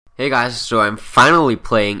Hey guys, so I'm finally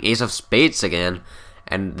playing Ace of Spades again,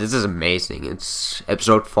 and this is amazing. It's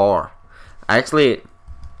episode 4.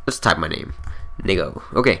 Let's type my name, Nigo.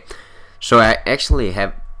 Okay, so I actually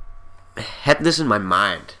have had this in my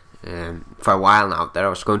mind for a while now, that I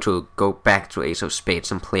was going to go back to Ace of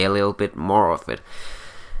Spades and play a little bit more of it,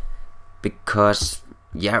 because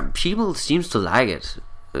yeah, people seems to like it,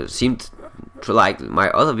 seemed to like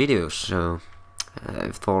my other videos, so I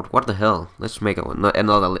thought, what the hell, let's make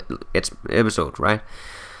another episode, right?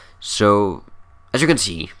 So, as you can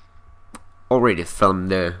see, already from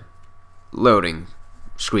the loading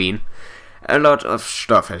screen, a lot of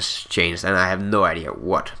stuff has changed, and I have no idea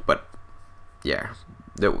what, but yeah,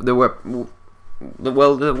 the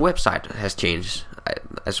website has changed.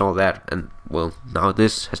 I saw that, and well, now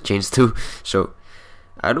this has changed too, so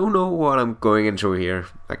I don't know what I'm going into here.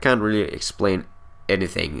 I can't really explain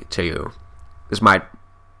anything to you. This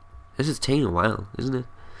is taking a while, isn't it?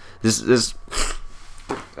 This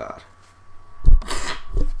God.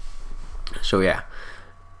 So yeah,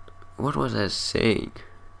 what was I saying?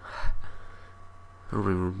 I don't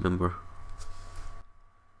even remember.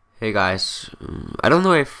 Hey guys, I don't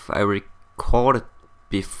know if I recorded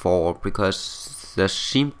before, because there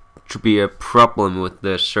seemed to be a problem with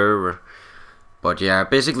the server. But yeah,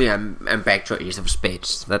 basically I'm back to Ace of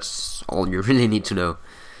Spades. That's all you really need to know.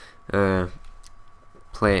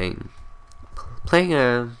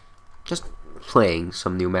 Just playing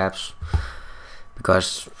some new maps,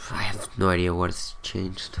 because I have no idea what has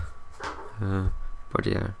changed. But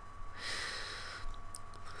yeah,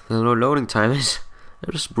 the loading time is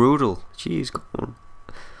just brutal. Jeez, come on.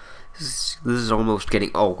 This is almost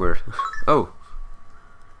getting awkward. Oh,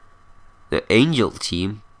 the Angel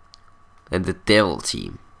team and the Devil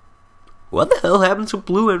team. What the hell happened to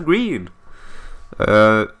blue and green?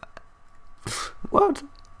 What?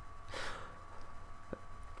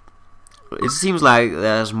 It seems like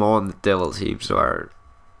there's more on the Devil team,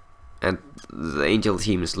 and the Angel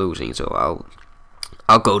team is losing, so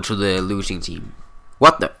I'll go to the losing team.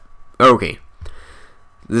 What the? Okay,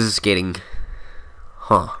 this is getting,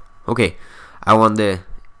 okay, I want the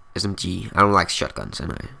SMG. I don't like shotguns,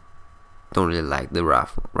 and I don't really like the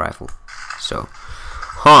rifle. So,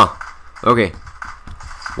 okay.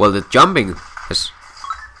 Well, the jumping is.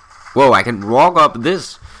 Whoa, I can walk up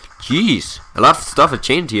this. Jeez, a lot of stuff has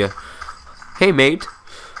changed here. Hey mate,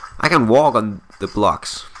 I can walk on the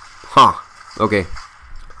blocks. Okay.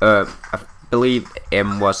 I believe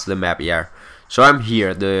M was the map, yeah. So I'm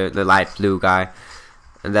here, the light blue guy,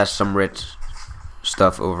 and there's some red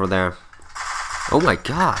stuff over there. Oh my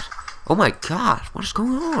god. Oh my god, what is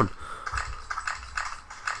going on?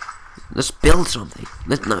 Let's build something.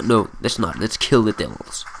 Let's not. No, let's not. Let's kill the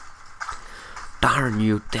devils. Darn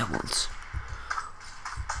you, devils.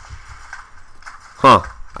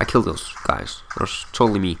 I killed those guys. That was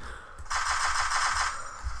totally me.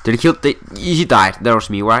 Did he kill? He died. That was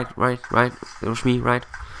me, right? That was me, right?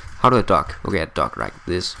 How do I duck? Okay, I duck like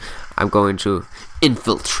this. I'm going to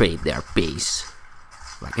infiltrate their base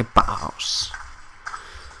like a boss.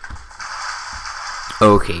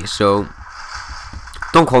 Okay, so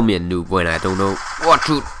don't call me a noob when I don't know what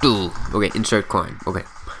to do. Okay, insert coin. Okay,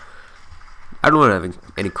 I don't have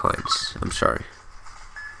any coins. I'm sorry.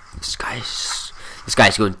 This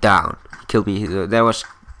guy's going down. He killed me. That was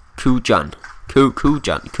John.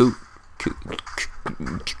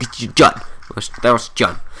 That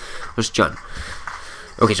was John.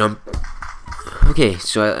 Okay,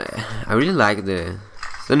 so I really like the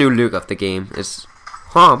new look of the game. It's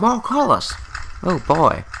more colors. Oh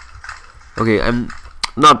boy. Okay, I'm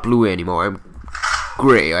not blue anymore. I'm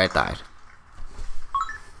gray. I died.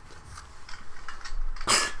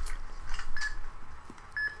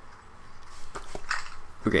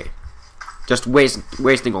 Okay, just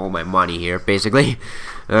wasting all my money here, basically.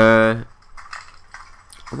 Oh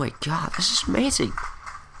my god, this is amazing.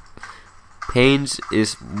 Pains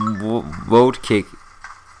is vote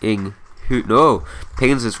kicking. No,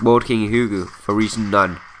 Pains is vote king Hugo for reason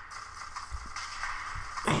none.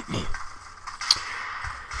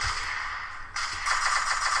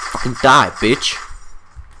 Fucking die, bitch.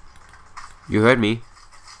 You heard me.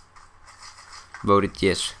 Voted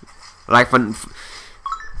yes. Like fun.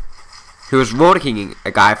 He was voting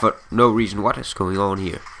a guy for no reason. What is going on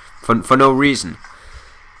here? For no reason.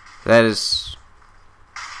 That is.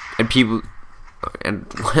 And people. And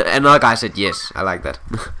another guy said yes. I like that.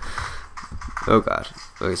 Oh god.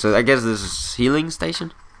 Okay, so I guess this is healing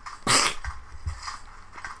station.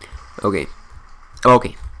 Okay. Oh,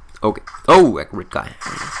 a red guy.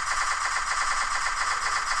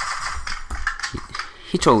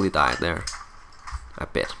 He totally died there. I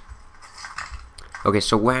bet. Okay,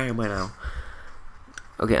 so where am I now?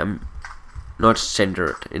 Okay, I'm not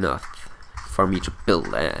centered enough for me to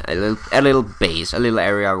build a little base, a little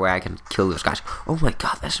area where I can kill those guys. Oh my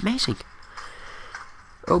god, that's amazing.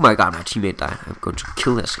 Oh my god, my teammate died. I'm going to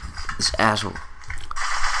kill this asshole.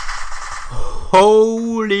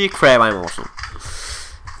 Holy crap, I'm awesome.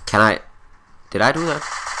 Did I do that?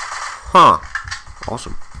 Huh.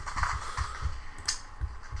 Awesome.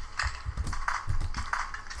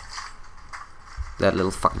 That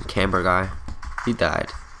little fucking camper guy, he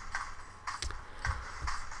died.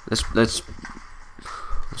 Let's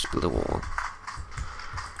build a wall.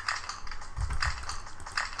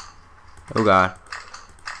 Oh god.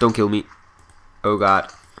 Don't kill me. Oh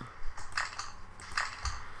god.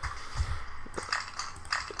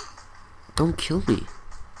 Don't kill me.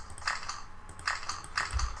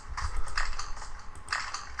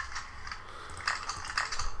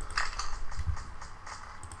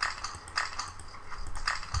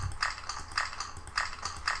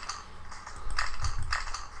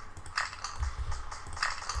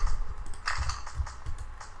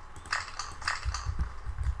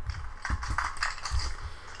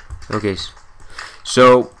 Okay,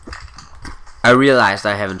 so I realized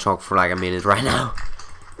I haven't talked for like a minute right now.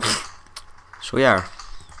 So yeah,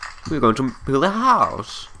 we're going to build a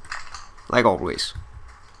house, like always.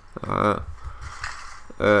 I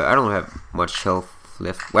don't have much health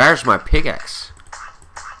left. Where's my pickaxe?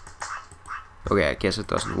 Okay, I guess it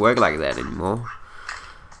doesn't work like that anymore.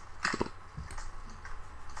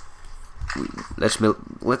 Let's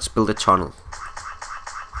build a tunnel.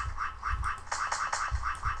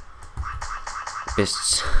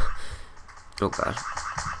 Best. Oh god.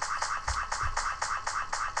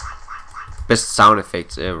 Best sound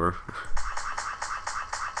effects ever.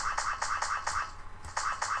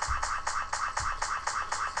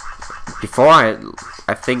 Before I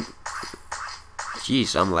think.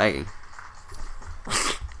 Jeez, I'm lagging.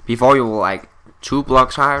 Before you were like 2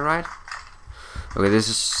 blocks high, right? Okay, this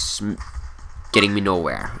is getting me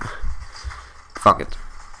nowhere. Fuck it.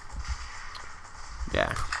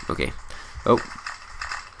 Yeah. Okay. Oh.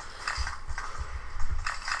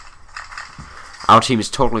 Our team is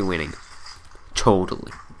totally winning.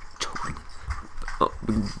 Totally. Oh,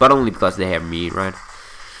 but only because they have me, right?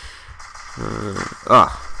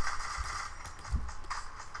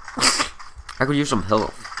 I could use some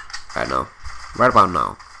help right now. Right about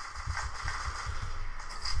now.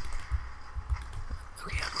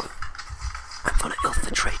 Okay, I'm gonna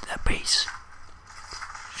infiltrate that base.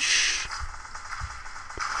 Shh.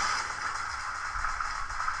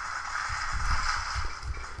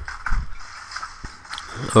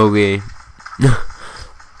 Okay.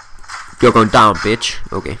 You're going down, bitch.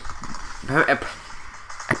 Okay.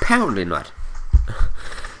 Apparently not.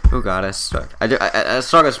 Oh god, I suck. I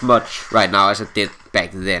suck as much right now as I did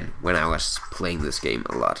back then when I was playing this game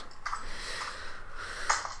a lot.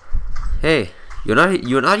 Hey, you're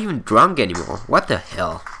not even drunk anymore. What the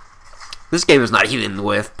hell? This game is not even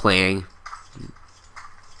worth playing.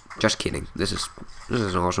 Just kidding. This is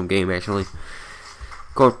an awesome game actually.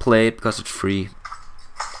 Go play it because it's free.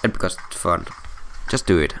 And because it's fun. Just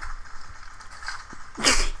do it.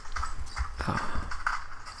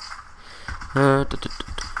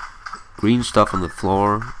 Green stuff on the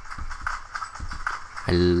floor.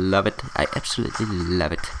 I love it. I absolutely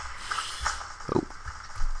love it. Oh.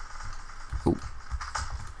 Oh.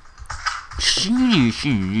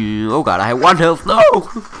 Oh god, I have 1 health. No!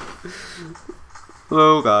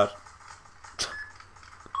 Oh god.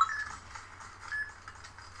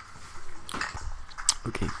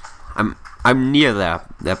 Okay, I'm near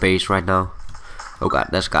their base right now. Oh god,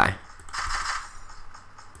 this guy.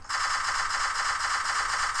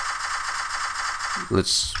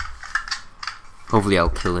 Let's. Hopefully, I'll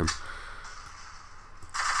kill him.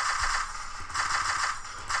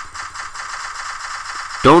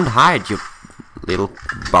 Don't hide, you little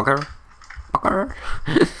bugger. Bugger.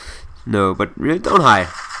 No, but really, don't hide.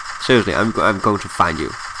 Seriously, I'm going to find you.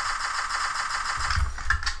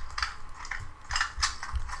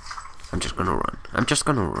 I'm just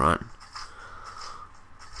gonna run.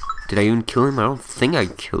 Did I even kill him? I don't think I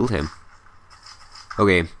killed him.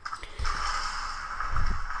 Okay.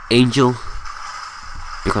 Angel.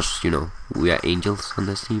 Because, you know, we are angels on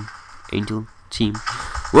this team. Angel team.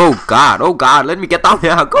 Whoa, god. Oh, god. Let me get down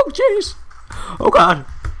here. Go, jeez. Oh, god.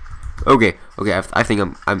 Okay. Okay, I think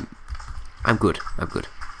I'm good. I'm good.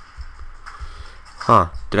 Huh.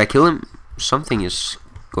 Did I kill him? Something is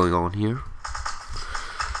going on here.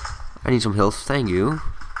 I need some health, thank you.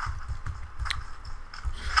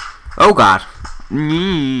 Oh god.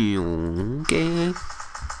 Okay.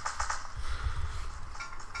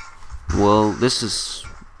 Well, this is...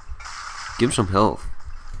 Give him some health.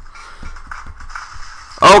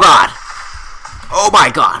 Oh god! Oh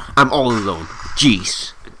my god! I'm all alone.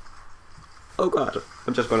 Jeez. Oh god.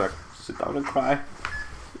 I'm just gonna sit down and cry.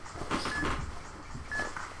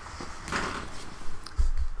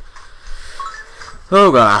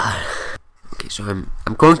 Oh god. Okay, so I'm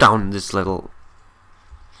going down this little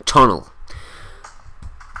tunnel.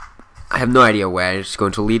 I have no idea where it's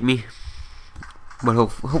going to lead me, but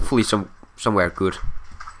hopefully somewhere good.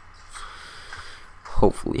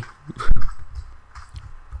 Hopefully.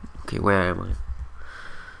 Okay, where am I?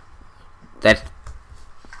 That...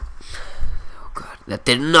 Oh god, that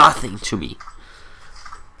did nothing to me.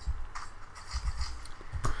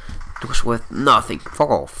 It was worth nothing. Fuck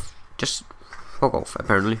off. Just fuck off,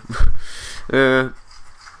 apparently.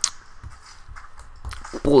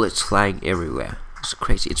 Bullets flying everywhere. It's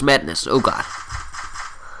crazy. It's madness. Oh god.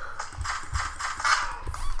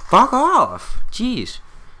 Fuck off. Jeez.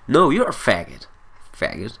 No, you're a faggot.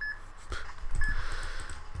 Faggot.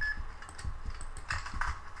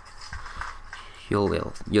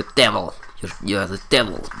 You're devil. You're the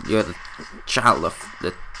devil. You're the child of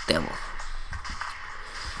the devil.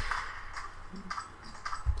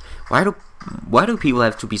 Why do people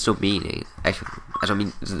have to be so mean? Actually, I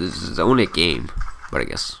mean, this is only a game, but I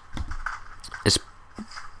guess it's,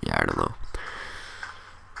 yeah, I don't know.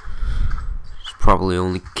 It's probably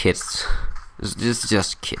only kids. It's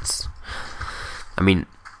just kids. I mean,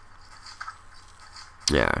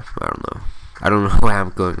 yeah, I don't know. I don't know where I'm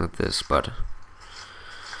going with this, but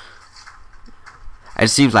it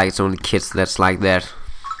seems like it's only kids that's like that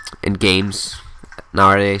in games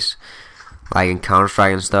nowadays, like in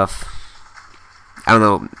Counter-Strike and stuff. I don't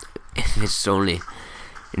know if it's only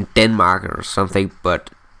in Denmark or something,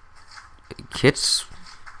 but kids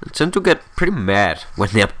tend to get pretty mad when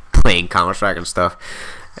they're playing Counter-Strike and stuff.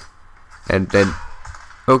 And then,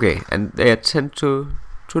 okay, and they tend to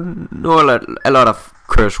know a lot of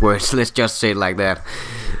curse words. Let's just say it like that.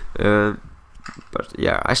 But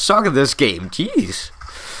yeah, I suck at this game. Jeez,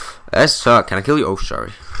 I suck. Can I kill you? Oh,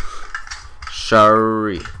 sorry.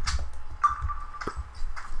 Sorry.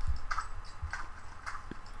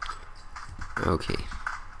 Okay.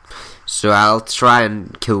 So I'll try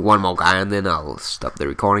and kill one more guy, and then I'll stop the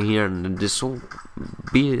recording here, and this will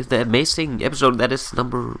be the amazing episode that is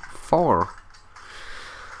number 4.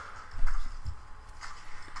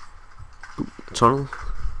 Tunnel.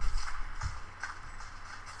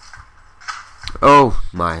 Oh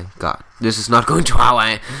my god. This is not going to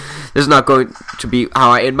be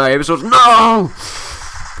how I end my episodes. No!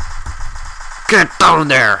 Get down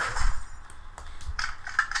there!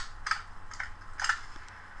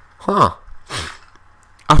 Huh.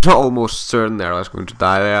 I was almost certain that I was going to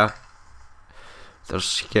die there. That was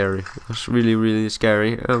scary. That was really, really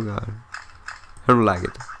scary. Oh god. I don't like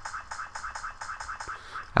it.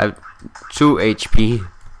 I have 2 HP.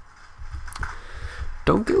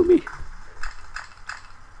 Don't kill me.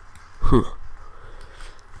 Huh.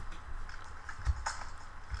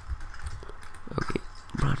 Okay.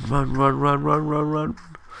 Run.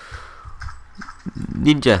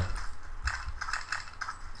 Ninja.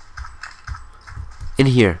 In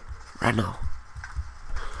here. Right now.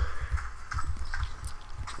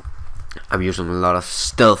 I'm using a lot of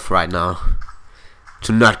stealth right now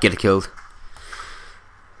to not get killed.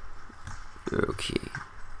 Okay.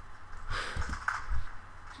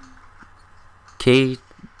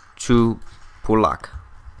 K2 Polak.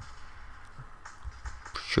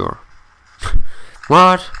 Sure.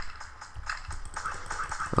 What?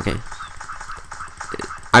 Okay.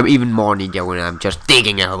 I'm even more ninja when I'm just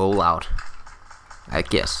digging a hole out. I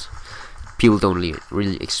guess people don't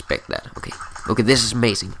really expect that. Okay. Okay, this is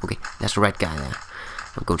amazing. Okay, that's the right guy there.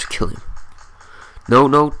 I'm going to kill him. No,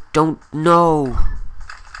 don't. No.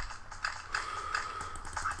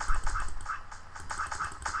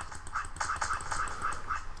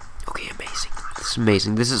 Okay, amazing. This is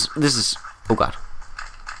amazing. This is. Oh god.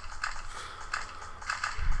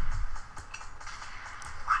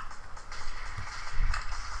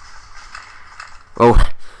 Oh,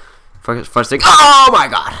 first thing. Oh my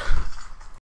god.